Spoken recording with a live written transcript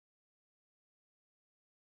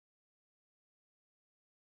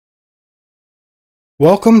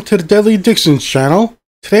Welcome to the Deadly Addictions channel.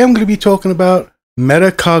 Today I'm going to be talking about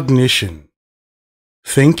metacognition.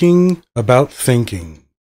 Thinking about thinking.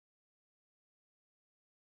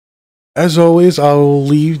 As always, I'll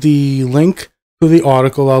leave the link to the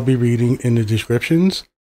article I'll be reading in the descriptions.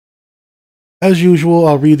 As usual,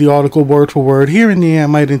 I'll read the article word for word. Here and there I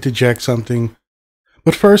might interject something.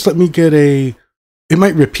 But first, let me get it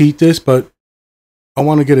might repeat this, but I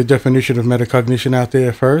want to get a definition of metacognition out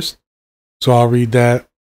there first. So I'll read that.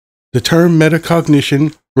 The term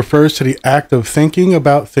metacognition refers to the act of thinking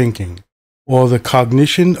about thinking, or the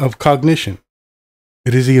cognition of cognition.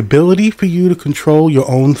 It is the ability for you to control your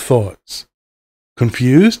own thoughts.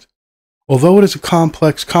 Confused? Although it is a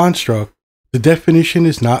complex construct, the definition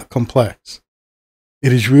is not complex.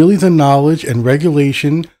 It is really the knowledge and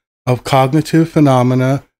regulation of cognitive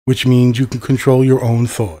phenomena, which means you can control your own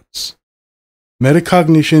thoughts.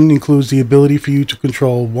 Metacognition includes the ability for you to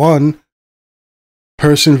control 1.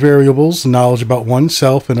 Person variables, knowledge about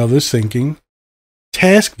oneself and others' thinking.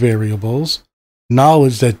 Task variables,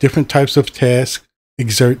 knowledge that different types of tasks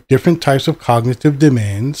exert different types of cognitive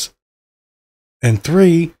demands. And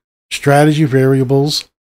 3, strategy variables,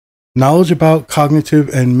 knowledge about cognitive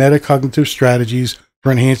and metacognitive strategies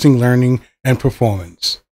for enhancing learning and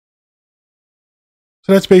performance.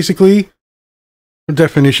 So that's basically a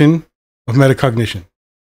definition of metacognition.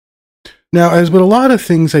 Now, as with a lot of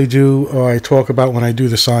things I do or I talk about when I do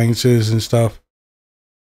the sciences and stuff,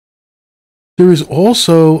 there is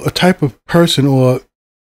also a type of person, or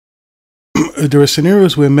there are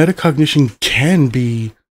scenarios where metacognition can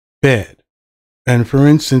be bad. And for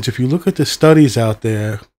instance, if you look at the studies out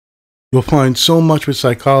there, you'll find so much with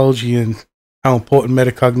psychology and how important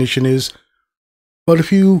metacognition is. But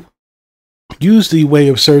if you use the way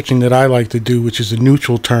of searching that I like to do, which is a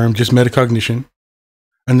neutral term, just metacognition,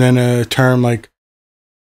 and then a term like,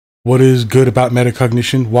 what is good about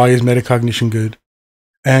metacognition? Why is metacognition good?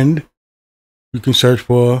 And you can search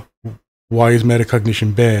for, why is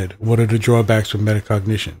metacognition bad? What are the drawbacks of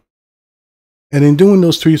metacognition? And in doing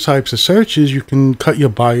those 3 types of searches, you can cut your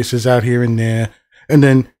biases out here and there, and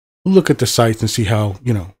then look at the sites and see how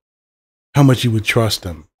much you would trust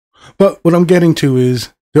them. But what I'm getting to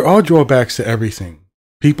is, there are drawbacks to everything.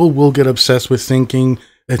 People will get obsessed with thinking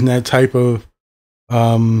and that type of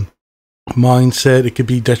mindset. It could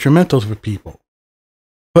be detrimental for people.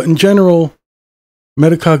 But in general,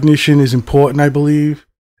 metacognition is important, I believe.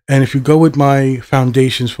 And if you go with my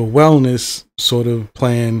Foundations for Wellness sort of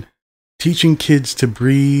plan, teaching kids to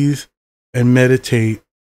breathe and meditate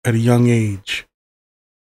at a young age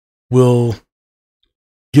will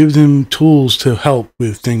give them tools to help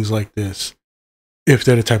with things like this. If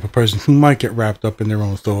they're the type of person who might get wrapped up in their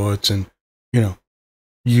own thoughts and,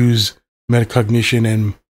 use metacognition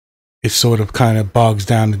and it sort of kind of bogs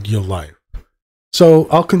down your life. So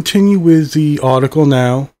I'll continue with the article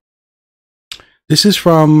now. This is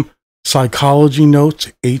from Psychology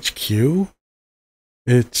Notes HQ.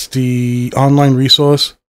 It's the online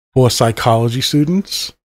resource for psychology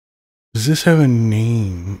students. Does this have a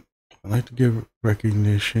name? I like to give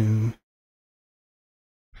recognition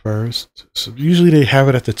first. So usually they have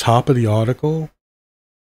it at the top of the article,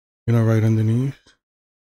 right underneath.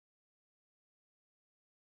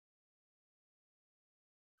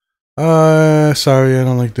 Sorry, I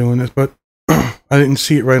don't like doing this, but I didn't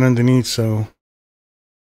see it right underneath, so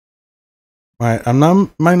might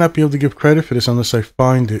not be able to give credit for this unless I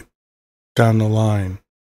find it down the line.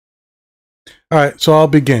 Alright, so I'll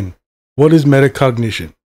begin. What is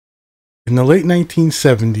metacognition? In the late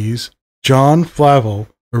 1970s, John Flavel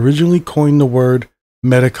originally coined the word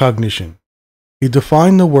metacognition. He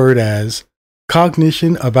defined the word as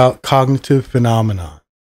cognition about cognitive phenomena,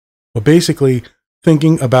 or basically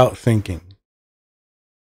thinking about thinking.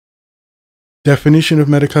 Definition of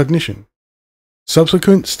metacognition.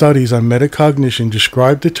 Subsequent studies on metacognition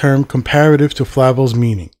describe the term comparative to Flavel's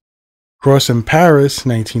meaning. Cross and Paris,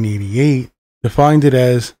 1988, defined it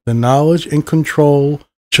as the knowledge and control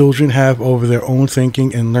children have over their own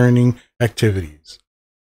thinking and learning activities.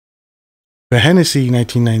 For Hennessy,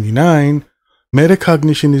 1999,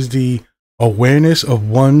 metacognition is the awareness of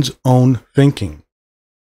one's own thinking,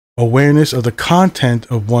 awareness of the content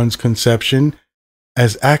of one's conception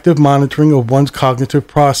as active monitoring of one's cognitive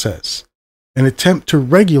process, an attempt to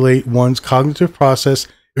regulate one's cognitive process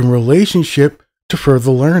in relationship to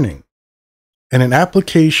further learning, and an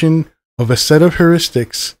application of a set of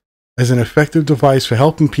heuristics as an effective device for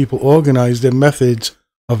helping people organize their methods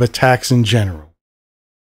of attacks in general.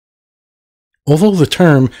 Although the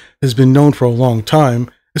term has been known for a long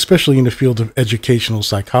time, especially in the field of educational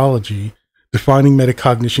psychology, defining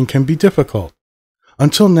metacognition can be difficult.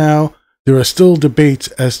 Until now, there are still debates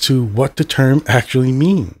as to what the term actually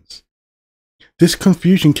means. This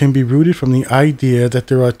confusion can be rooted from the idea that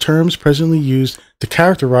there are terms presently used to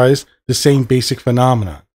characterize the same basic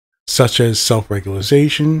phenomena, such as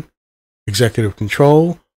self-regulation, executive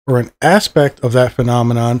control, or an aspect of that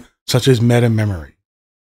phenomenon, such as meta-memory.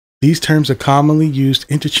 These terms are commonly used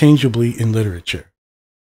interchangeably in literature.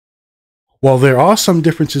 While there are some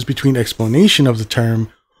differences between explanation of the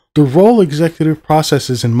term, the role executive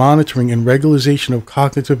processes in monitoring and regularization of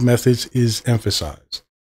cognitive methods is emphasized.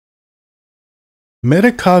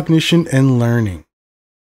 Metacognition and learning.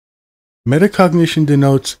 Metacognition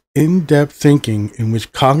denotes in-depth thinking in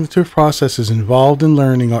which cognitive processes involved in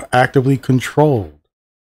learning are actively controlled.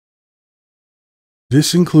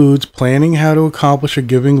 This includes planning how to accomplish a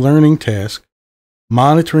given learning task,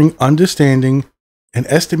 monitoring understanding, and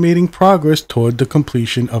estimating progress toward the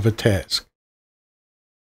completion of a task.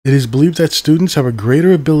 It is believed that students have a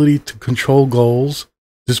greater ability to control goals,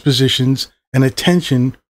 dispositions, and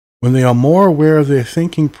attention when they are more aware of their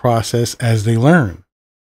thinking process as they learn.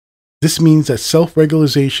 This means that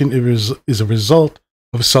self-regularization is a result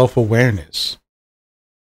of self-awareness.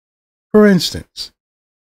 For instance,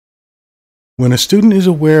 when a student is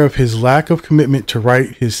aware of his lack of commitment to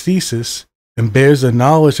write his thesis and bears the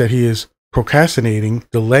knowledge that he is procrastinating,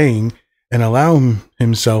 delaying, and allowing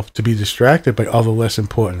himself to be distracted by other less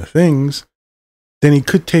important things, then he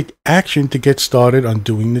could take action to get started on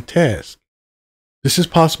doing the task. This is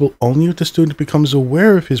possible only if the student becomes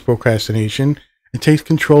aware of his procrastination and takes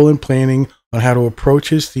control in planning on how to approach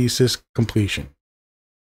his thesis completion.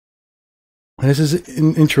 And this is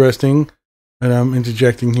interesting, and I'm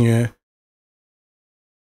interjecting here.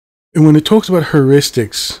 And when it talks about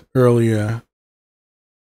heuristics earlier,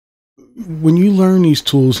 when you learn these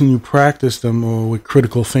tools and you practice them, or with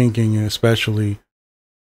critical thinking especially,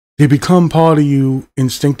 they become part of you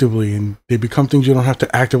instinctively, and they become things you don't have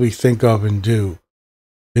to actively think of and do.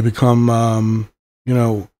 They become,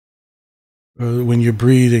 when you're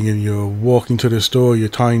breathing and you're walking to the store, you're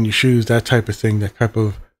tying your shoes, that type of thing, that type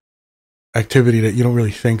of activity that you don't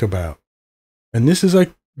really think about. And this is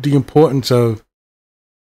like the importance of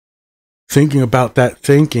thinking about that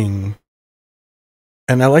thinking.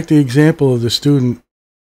 And I like the example of the student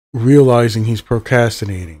realizing he's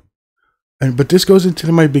procrastinating. But this goes into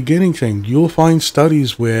my beginning thing. You'll find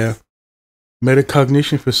studies where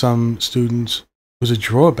metacognition for some students was a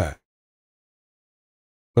drawback.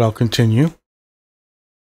 But I'll continue.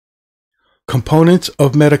 Components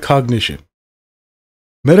of metacognition.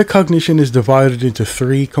 Metacognition is divided into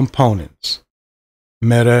three components: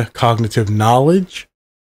 metacognitive knowledge,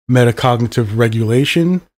 metacognitive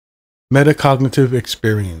regulation, metacognitive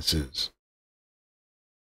experiences.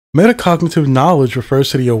 Metacognitive knowledge refers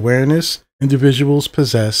to the awareness individuals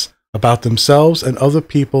possess about themselves and other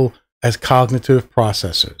people as cognitive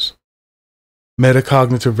processors.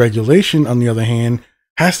 Metacognitive regulation, on the other hand,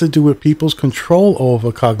 has to do with people's control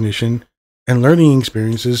over cognition and learning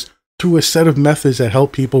experiences through a set of methods that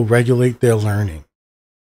help people regulate their learning.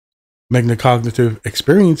 Metacognitive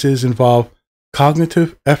experiences involve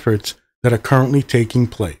cognitive efforts that are currently taking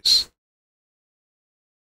place.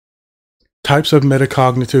 Types of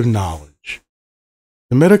metacognitive knowledge.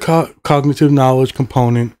 The metacognitive knowledge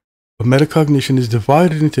component of metacognition is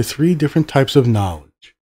divided into three different types of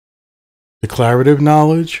knowledge: declarative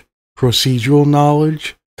knowledge, procedural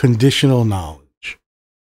knowledge, conditional knowledge.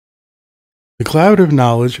 Declarative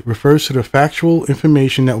knowledge refers to the factual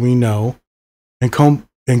information that we know and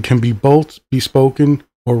can be both spoken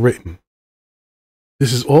or written.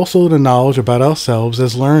 This is also the knowledge about ourselves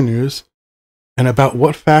as learners and about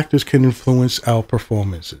what factors can influence our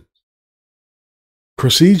performances.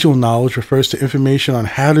 Procedural knowledge refers to information on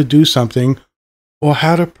how to do something or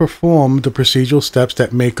how to perform the procedural steps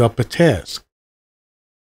that make up a task.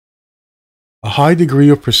 A high degree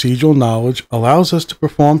of procedural knowledge allows us to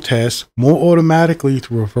perform tasks more automatically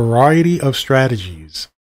through a variety of strategies.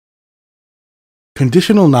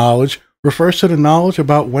 Conditional knowledge refers to the knowledge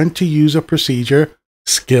about when to use a procedure,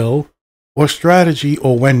 skill, or strategy,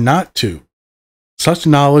 or when not to. Such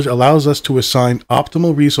knowledge allows us to assign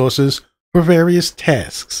optimal resources for various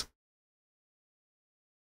tasks.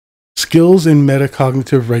 Skills in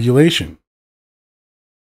metacognitive regulation.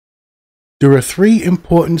 There are three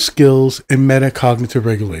important skills in metacognitive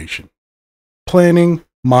regulation: planning,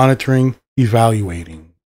 monitoring,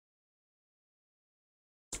 evaluating.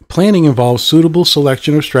 Planning involves suitable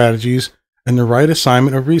selection of strategies and the right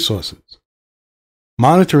assignment of resources.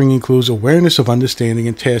 Monitoring includes awareness of understanding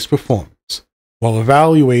and task performance, while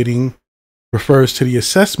evaluating refers to the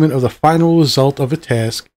assessment of the final result of a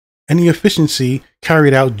task and the efficiency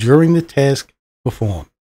carried out during the task performed.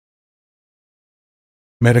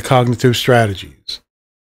 metacognitive strategies.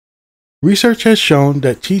 Research has shown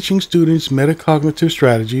that teaching students metacognitive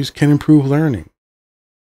strategies can improve learning.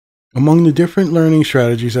 Among the different learning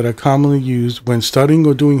strategies that are commonly used when studying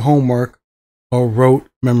or doing homework are rote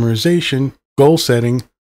memorization, goal setting,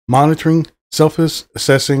 monitoring,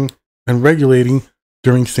 self-assessing, and regulating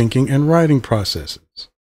during thinking and writing processes.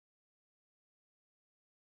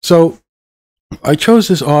 So, I chose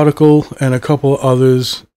this article and a couple of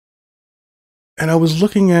others, and I was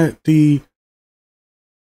looking at the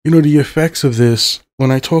effects of this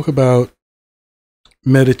when I talk about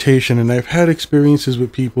meditation, and I've had experiences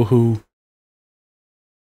with people who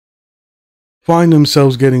find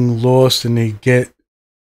themselves getting lost and they get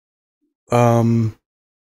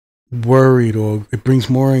worried, or it brings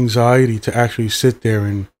more anxiety to actually sit there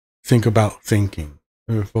and think about thinking,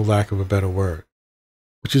 for lack of a better word.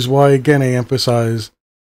 Which is why, again, I emphasize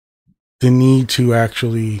the need to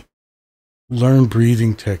actually learn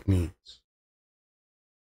breathing techniques.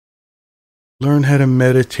 Learn how to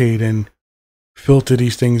meditate and filter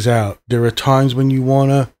these things out. There are times when you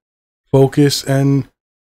want to focus and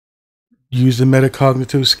use the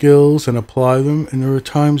metacognitive skills and apply them, and there are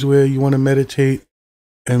times where you want to meditate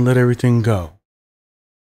and let everything go.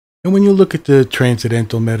 And when you look at the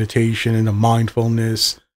transcendental meditation and the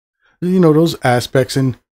mindfulness, those aspects,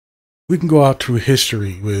 and we can go out through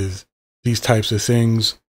history with these types of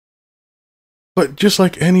things. But just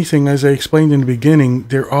like anything, as I explained in the beginning,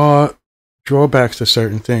 there are drawbacks to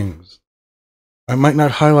certain things. I might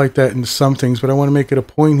not highlight that in some things, but I want to make it a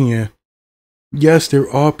point here. Yes, there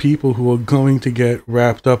are people who are going to get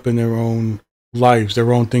wrapped up in their own lives,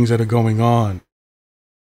 their own things that are going on.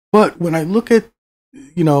 But when I look at,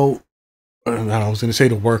 I was going to say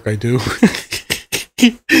the work I do.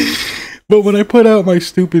 But when I put out my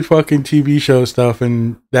stupid fucking TV show stuff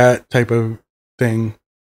and that type of thing,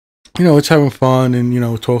 it's having fun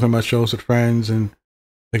and, talking about shows with friends, and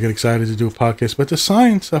I get excited to do a podcast. But the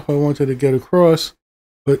science stuff I wanted to get across,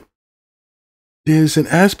 but there's an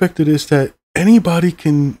aspect of this that anybody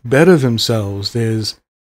can better themselves. There's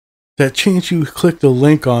that chance you click the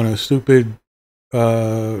link on a stupid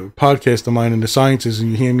podcast of mine in the sciences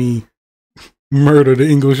and you hear me murder the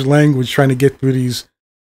English language trying to get through these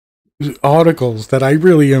articles that I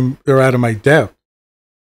really are out of my depth.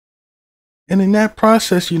 And in that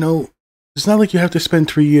process, it's not like you have to spend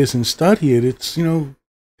 3 years and study it. It's, can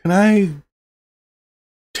I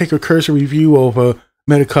take a cursory review over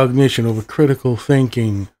metacognition, over critical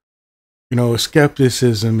thinking,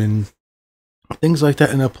 skepticism and things like that,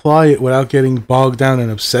 and apply it without getting bogged down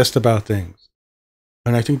and obsessed about things.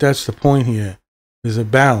 And I think that's the point here. There's a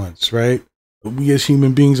balance, right? We as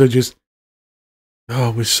human beings are just,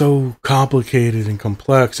 we're so complicated and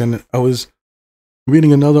complex. And I was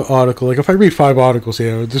reading another article. Like, if I read 5 articles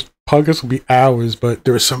here, this podcast will be hours, but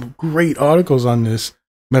there are some great articles on this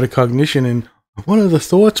metacognition. And one of the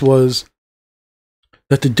thoughts was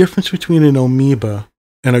that the difference between an amoeba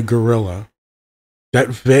and a gorilla, that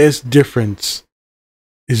vast difference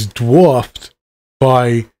is dwarfed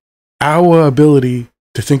by our ability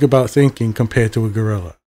to think about thinking compared to a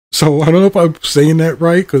gorilla. So I don't know if I'm saying that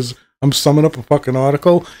right, because I'm summing up a fucking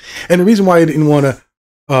article. And the reason why I didn't want to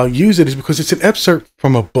use it is because it's an excerpt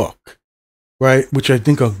from a book, right? Which I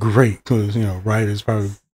think are great, because, right, is probably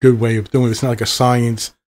a good way of doing it. It's not like a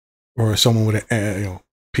science or someone with a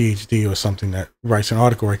PhD or something that writes an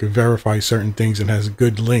article where I could verify certain things and has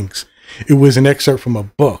good links. It was an excerpt from a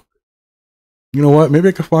book. You know what? Maybe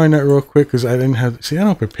I could find that real quick, because I didn't have... See, I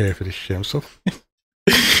don't prepare for this shit. I'm so...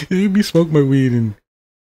 You'd be smoking my weed and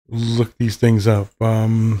look these things up. Oh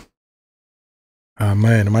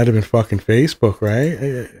man, it might have been fucking Facebook,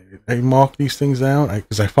 right? I mark these things down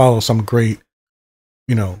because I follow some great,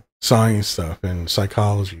 science stuff and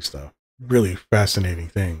psychology stuff. Really fascinating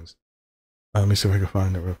things. Let me see if I can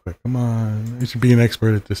find it real quick. Come on, you should be an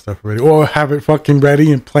expert at this stuff already, or have it fucking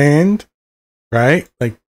ready and planned, right?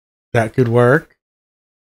 Like that could work.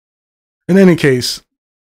 In any case,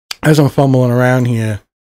 as I'm fumbling around here,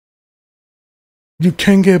 you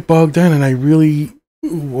can get bogged down, and I really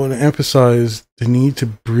want to emphasize the need to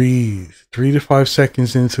breathe 3 to 5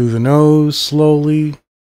 seconds in through the nose slowly,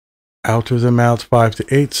 out through the mouth 5 to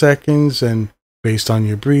 8 seconds, and based on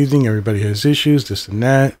your breathing, everybody has issues, this and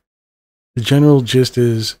that. The general gist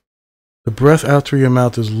is the breath out through your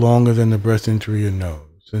mouth is longer than the breath in through your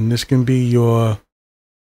nose, and this can be your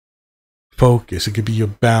focus, it could be your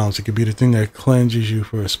balance, it could be the thing that cleanses you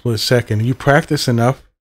for a split second. You practice enough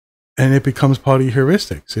and it becomes part of your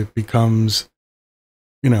heuristics. It becomes,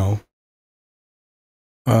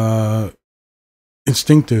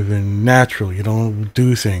 instinctive and natural. You don't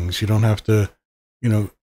do things. You don't have to,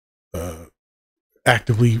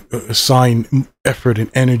 actively assign effort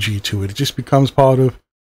and energy to it. It just becomes part of,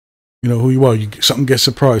 who you are. Something gets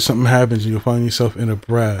surprised, something happens, and you'll find yourself in a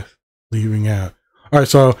breath leaving out. All right,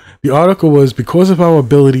 so the article was, because of our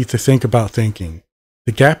ability to think about thinking,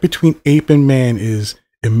 the gap between ape and man is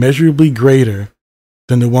immeasurably greater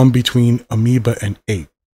than the one between amoeba and ape.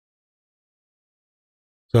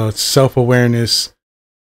 So it's self-awareness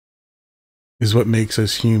is what makes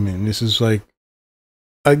us human. This is like,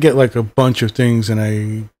 I get like a bunch of things and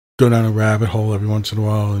I go down a rabbit hole every once in a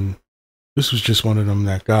while, and this was just one of them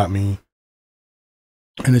that got me.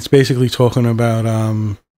 And it's basically talking about,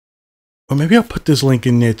 well, maybe I'll put this link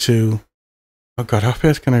in there too. Oh God, how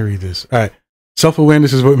fast can I read this? All right.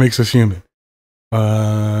 Self-awareness is what makes us human.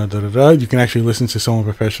 You can actually listen to someone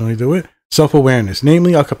professionally do it. Self-awareness,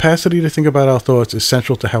 namely our capacity to think about our thoughts, is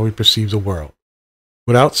central to how we perceive the world.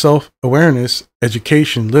 Without self-awareness,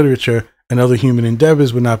 education, literature, and other human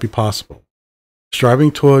endeavors would not be possible.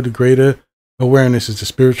 Striving toward greater awareness is the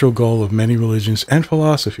spiritual goal of many religions and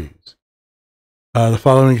philosophies. The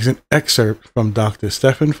following is an excerpt from Dr.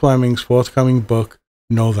 Stephen Fleming's forthcoming book,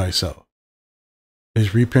 Know Thyself. It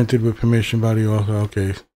is reprinted with permission by the author.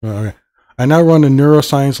 Okay. I now run a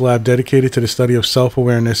neuroscience lab dedicated to the study of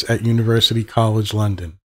self-awareness at University College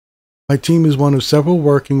London. My team is one of several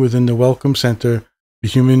working within the Wellcome Center for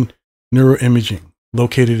Human Neuroimaging,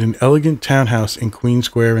 located in an elegant townhouse in Queen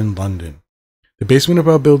Square in London. The basement of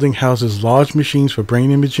our building houses large machines for brain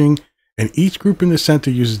imaging, and each group in the center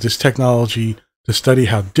uses this technology to study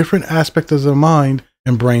how different aspects of the mind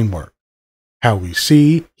and brain work, how we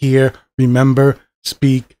see, hear, remember,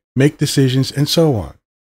 speak, make decisions, and so on.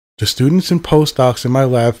 The students and postdocs in my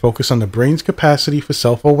lab focus on the brain's capacity for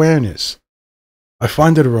self-awareness. I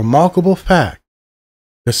find it a remarkable fact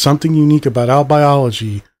that something unique about our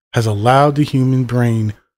biology has allowed the human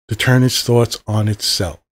brain to turn its thoughts on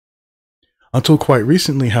itself. Until quite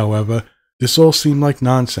recently, however, this all seemed like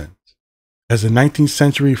nonsense. As the 19th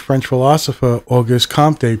century French philosopher Auguste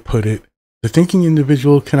Comte put it, the thinking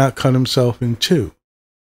individual cannot cut himself in two.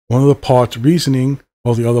 One of the parts reasoning,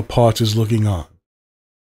 while the other part is looking on.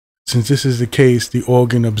 Since this is the case, the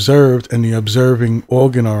organ observed and the observing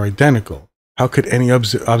organ are identical. How could any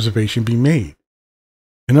observation be made?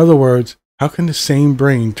 In other words, how can the same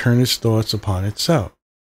brain turn its thoughts upon itself?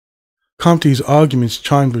 Comte's arguments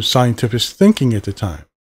chimed with scientific thinking at the time.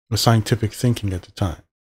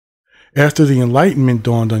 After the Enlightenment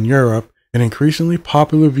dawned on Europe, an increasingly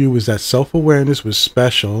popular view was that self-awareness was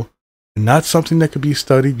special and not something that could be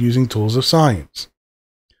studied using tools of science.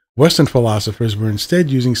 Western philosophers were instead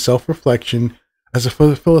using self-reflection as a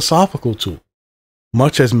philosophical tool,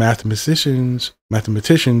 much as mathematicians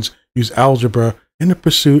use algebra in the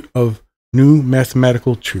pursuit of new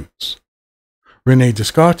mathematical truths. René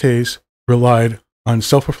Descartes relied on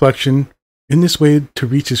self-reflection in this way to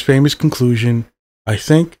reach his famous conclusion, I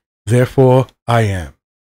think, therefore I am.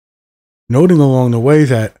 Noting along the way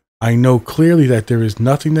that I know clearly that there is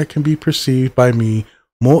nothing that can be perceived by me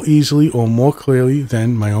more easily or more clearly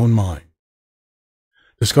than my own mind.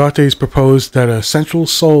 Descartes proposed that a central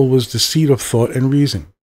soul was the seat of thought and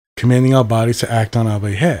reason, commanding our bodies to act on our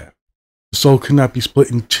behalf. The soul could not be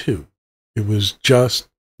split in two. It just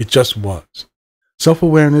was.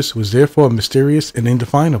 Self-awareness was therefore mysterious and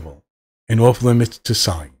indefinable, and off limits to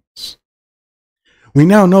science. We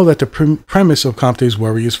now know that the premise of Comte's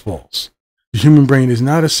worry is false. The human brain is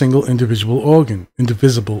not a single indivisible organ.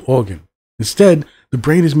 Instead, the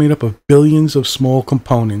brain is made up of billions of small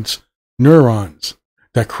components, neurons,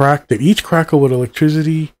 that each crackle with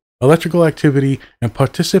electrical activity, and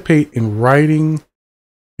participate in wiring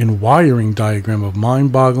diagram of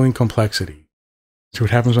mind-boggling complexity. See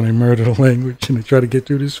what happens when I murder the language and I try to get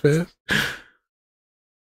through this fast?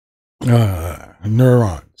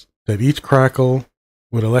 Neurons that each crackle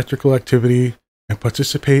with electrical activity and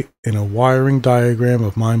participate in a wiring diagram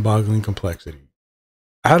of mind-boggling complexity.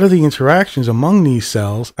 Out of the interactions among these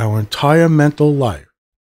cells, our entire mental life,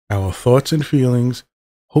 our thoughts and feelings,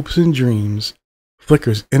 hopes and dreams,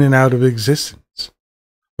 flickers in and out of existence.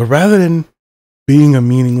 But rather than being a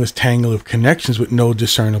meaningless tangle of connections with no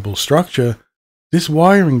discernible structure, this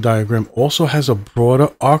wiring diagram also has a broader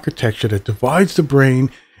architecture that divides the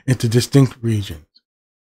brain into distinct regions,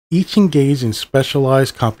 each engaged in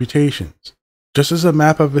specialized computations. Just as a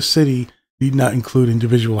map of a city need not include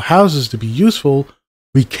individual houses to be useful,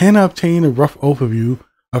 we can obtain a rough overview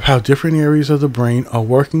of how different areas of the brain are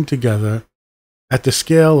working together at the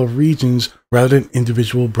scale of regions rather than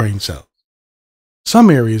individual brain cells. Some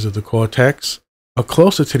areas of the cortex are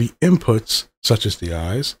closer to the inputs, such as the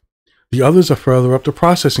eyes. The others are further up the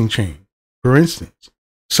processing chain. For instance,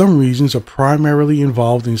 some regions are primarily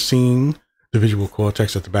involved in seeing the visual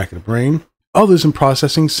cortex at the back of the brain, others in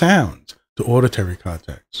processing sounds, the auditory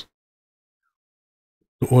cortex.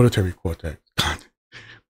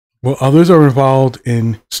 While others are involved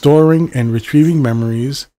in storing and retrieving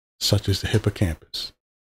memories, such as the hippocampus.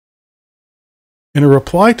 In a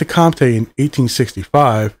reply to Comte in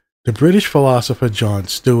 1865, the British philosopher John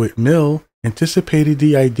Stuart Mill anticipated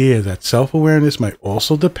the idea that self-awareness might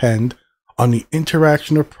also depend on the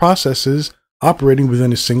interaction of processes operating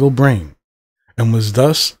within a single brain, and was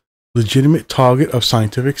thus legitimate target of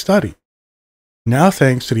scientific study. Now,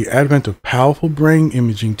 thanks to the advent of powerful brain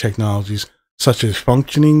imaging technologies such as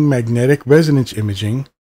functioning magnetic resonance imaging,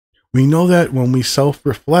 we know that when we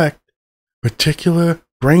self-reflect, particular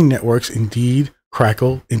brain networks indeed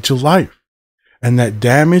crackle into life, and that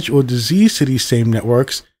damage or disease to these same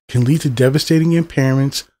networks can lead to devastating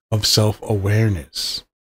impairments of self-awareness.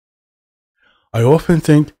 I often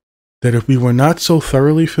think that if we were not so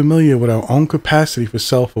thoroughly familiar with our own capacity for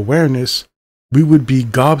self-awareness, we would be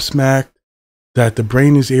gobsmacked that the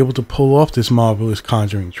brain is able to pull off this marvelous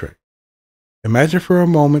conjuring trick. Imagine for a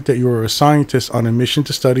moment that you are a scientist on a mission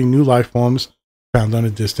to study new life forms found on a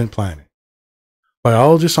distant planet.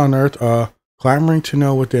 Biologists on Earth are clamoring to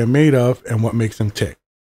know what they're made of and what makes them tick,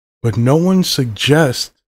 but no one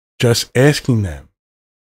suggests just asking them.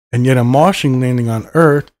 And yet a Martian landing on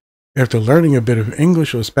Earth, after learning a bit of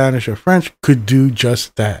English or Spanish or French, could do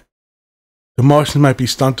just that. The Martians might be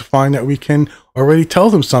stunned to find that we can already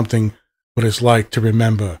tell them something what it's like to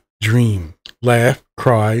remember, dream, laugh,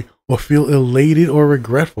 cry, or feel elated or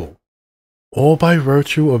regretful, all by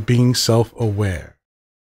virtue of being self-aware.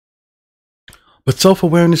 But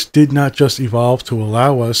self-awareness did not just evolve to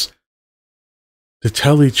allow us to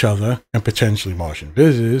tell each other, and potentially Martian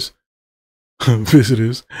visitors,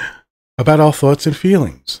 about our thoughts and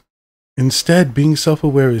feelings. Instead, being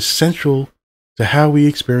self-aware is central to how we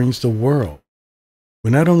experience the world.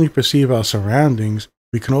 We not only perceive our surroundings,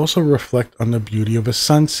 we can also reflect on the beauty of a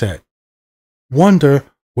sunset, wonder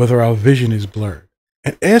whether our vision is blurred,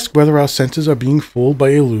 and ask whether our senses are being fooled by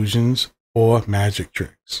illusions or magic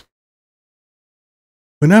tricks.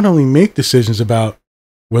 We not only make decisions about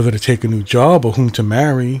whether to take a new job or whom to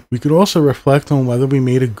marry, we could also reflect on whether we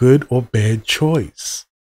made a good or bad choice.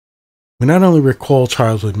 We not only recall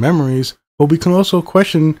childhood memories, but we can also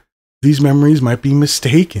question these memories might be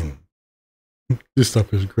mistaken. This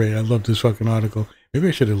stuff is great. I love this fucking article. Maybe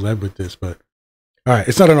I should have led with this, but alright,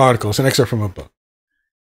 it's not an article, it's an excerpt from a book.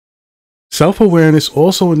 Self-awareness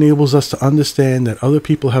also enables us to understand that other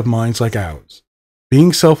people have minds like ours.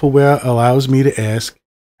 Being self-aware allows me to ask,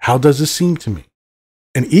 how does this seem to me?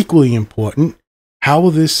 And equally important, how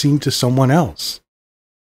will this seem to someone else?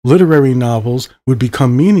 Literary novels would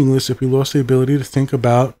become meaningless if we lost the ability to think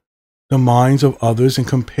about the minds of others and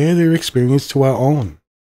compare their experience to our own.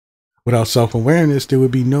 Without self-awareness, there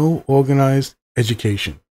would be no organized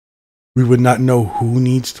education. We would not know who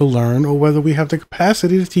needs to learn or whether we have the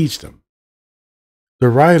capacity to teach them. The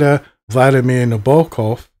writer Vladimir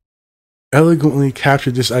Nabokov elegantly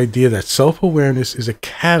captured this idea that self-awareness is a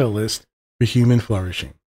catalyst for human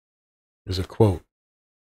flourishing. There's a quote: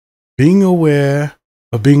 being aware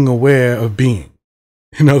of being aware of being.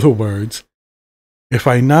 In other words, if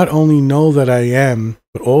I not only know that I am,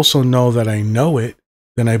 but also know that I know it,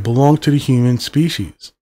 then I belong to the human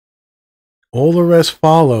species. All the rest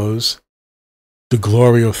follows: the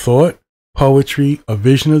glory of thought, poetry, a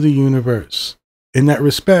vision of the universe. In that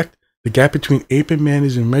respect, the gap between ape and man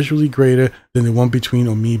is immeasurably greater than the one between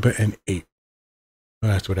amoeba and ape.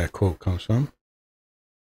 Well, that's where that quote comes from.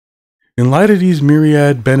 In light of these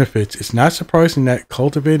myriad benefits, it's not surprising that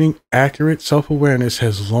cultivating accurate self-awareness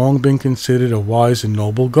has long been considered a wise and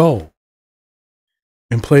noble goal.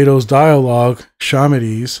 In Plato's dialogue,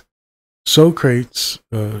 Charmides, Socrates,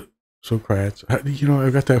 I got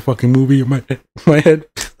that fucking movie in my head,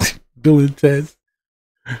 Bill and Ted,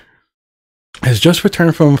 has just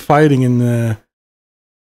returned from fighting in the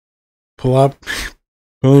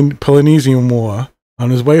Peloponnesian War. On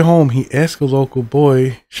his way home, he asked a local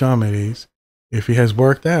boy, Charmides, if he has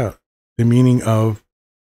worked out the meaning of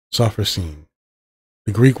sophrosine,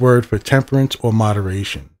 the Greek word for temperance or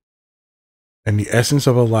moderation, and the essence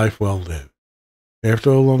of a life well lived. After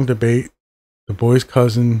a long debate, the boy's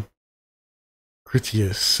cousin,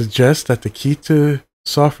 Critias, suggests that the key to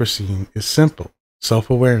sophrosine is simple: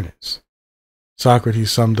 self-awareness.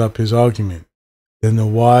 Socrates summed up his argument: then the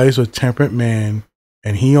wise or temperate man,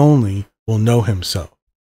 and he only, will know himself,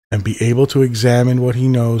 and be able to examine what he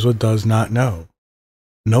knows or does not know.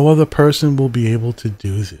 No other person will be able to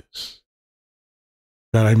do this.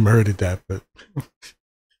 God, I murdered that, but...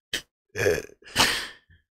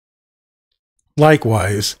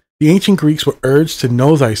 Likewise, The ancient Greeks were urged to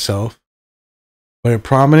know thyself by a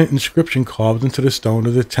prominent inscription carved into the stone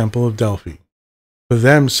of the Temple of Delphi. For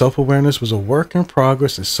them, self-awareness was a work in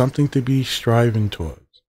progress and something to be striving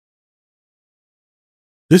towards.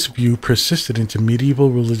 This view persisted into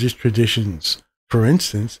medieval religious traditions. For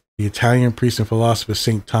instance, the Italian priest and philosopher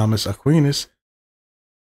St. Thomas Aquinas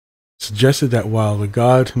suggested that while the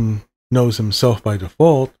God knows himself by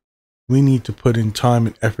default, we need to put in time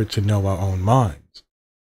and effort to know our own minds.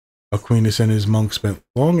 Aquinas and his monks spent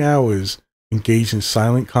long hours engaged in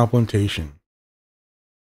silent contemplation.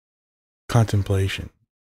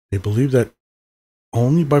 They believed that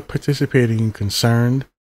only by participating in concerted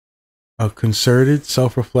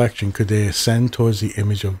self-reflection could they ascend towards the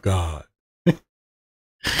image of God.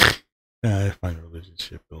 I find religious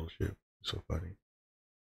shit bullshit. So funny.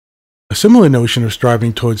 A similar notion of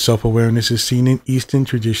striving towards self-awareness is seen in Eastern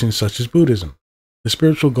traditions such as Buddhism. The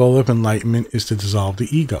spiritual goal of enlightenment is to dissolve the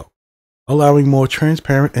ego, allowing more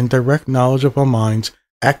transparent and direct knowledge of our minds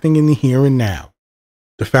acting in the here and now.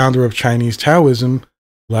 The founder of Chinese Taoism,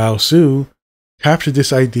 Lao Tzu, captured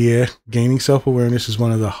this idea. Gaining self-awareness is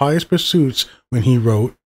one of the highest pursuits when he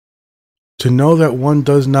wrote, "To know that one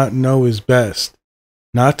does not know is best.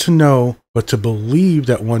 Not to know, but to believe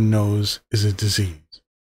that one knows is a disease."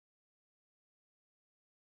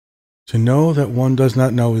 To know that one does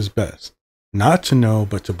not know is best. Not to know,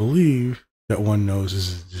 but to believe that one knows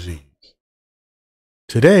is a disease.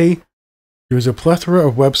 Today, there is a plethora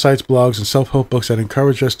of websites, blogs, and self-help books that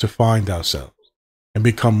encourage us to find ourselves and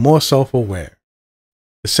become more self-aware.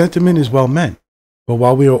 The sentiment is well meant, but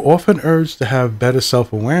while we are often urged to have better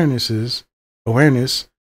self-awareness,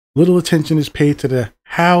 little attention is paid to the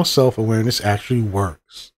how self-awareness actually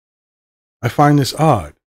works. I find this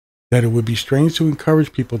odd, that it would be strange to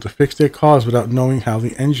encourage people to fix their cars without knowing how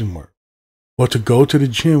the engine works, or to go to the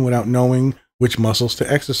gym without knowing which muscles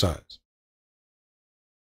to exercise.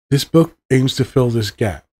 This book aims to fill this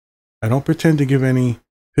gap. I don't pretend to give any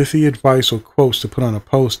pithy advice or quotes to put on a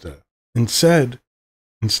poster. Instead,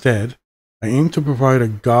 I aim to provide a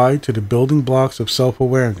guide to the building blocks of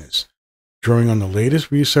self-awareness, drawing on the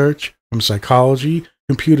latest research from psychology,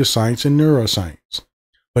 computer science, and neuroscience.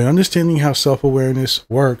 By understanding how self-awareness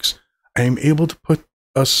works, I am able to put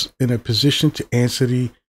us in a position to answer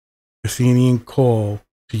the Athenian call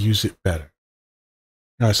to use it better.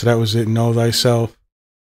 Alright, so that was it. Know thyself.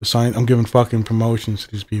 I'm giving fucking promotions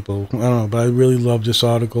to these people. I don't know, but I really love this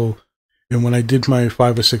article. And when I did my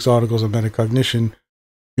 5 or 6 articles on metacognition,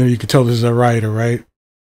 you could tell this is a writer, right?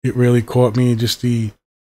 It really caught me, just the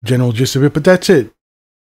general gist of it. But that's it.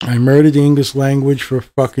 I murdered the English language for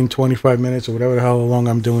fucking 25 minutes or whatever the hell long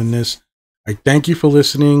I'm doing this. I thank you for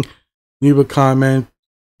listening. Leave a comment,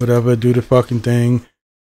 whatever, do the fucking thing.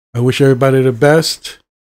 I wish everybody the best.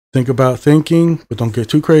 Think about thinking, but don't get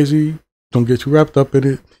too crazy. Don't get too wrapped up in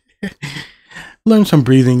it. Learn some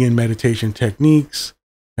breathing and meditation techniques.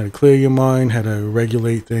 How to clear your mind, how to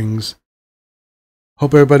regulate things.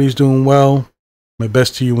 Hope everybody's doing well. My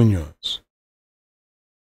best to you and yours.